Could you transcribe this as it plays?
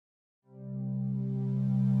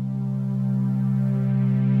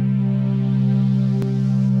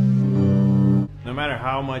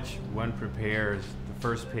how much one prepares, the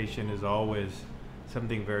first patient is always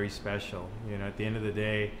something very special. You know, at the end of the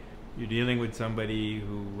day, you're dealing with somebody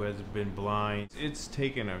who has been blind. It's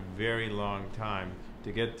taken a very long time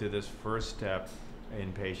to get to this first step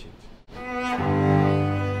in patients.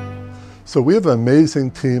 So we have an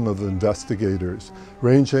amazing team of investigators,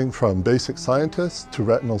 ranging from basic scientists to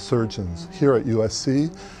retinal surgeons here at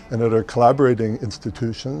USC and at our collaborating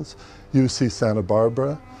institutions, UC Santa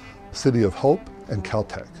Barbara, City of Hope, and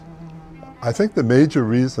Caltech. I think the major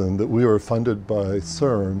reason that we were funded by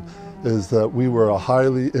CIRM is that we were a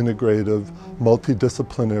highly integrative,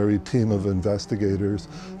 multidisciplinary team of investigators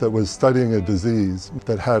that was studying a disease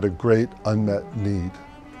that had a great unmet need.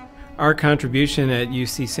 Our contribution at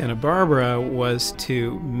UC Santa Barbara was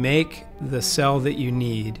to make the cell that you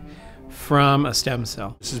need from a stem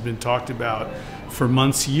cell. This has been talked about for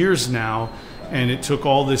months, years now, and it took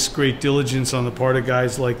all this great diligence on the part of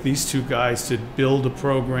guys like these two guys to build a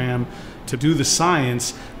program, to do the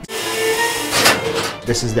science.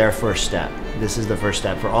 This is their first step. This is the first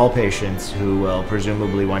step for all patients who will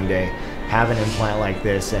presumably one day have an implant like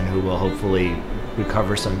this and who will hopefully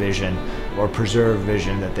recover some vision or preserve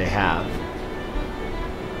vision that they have.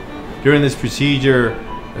 During this procedure,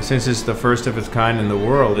 since it's the first of its kind in the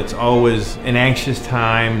world, it's always an anxious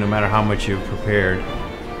time no matter how much you've prepared.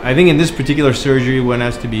 I think in this particular surgery, one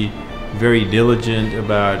has to be very diligent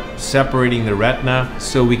about separating the retina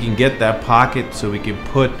so we can get that pocket, so we can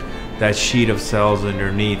put that sheet of cells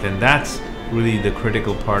underneath, and that's really the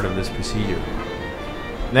critical part of this procedure.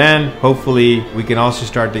 Then hopefully we can also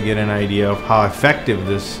start to get an idea of how effective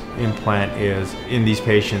this implant is in these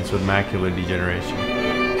patients with macular degeneration.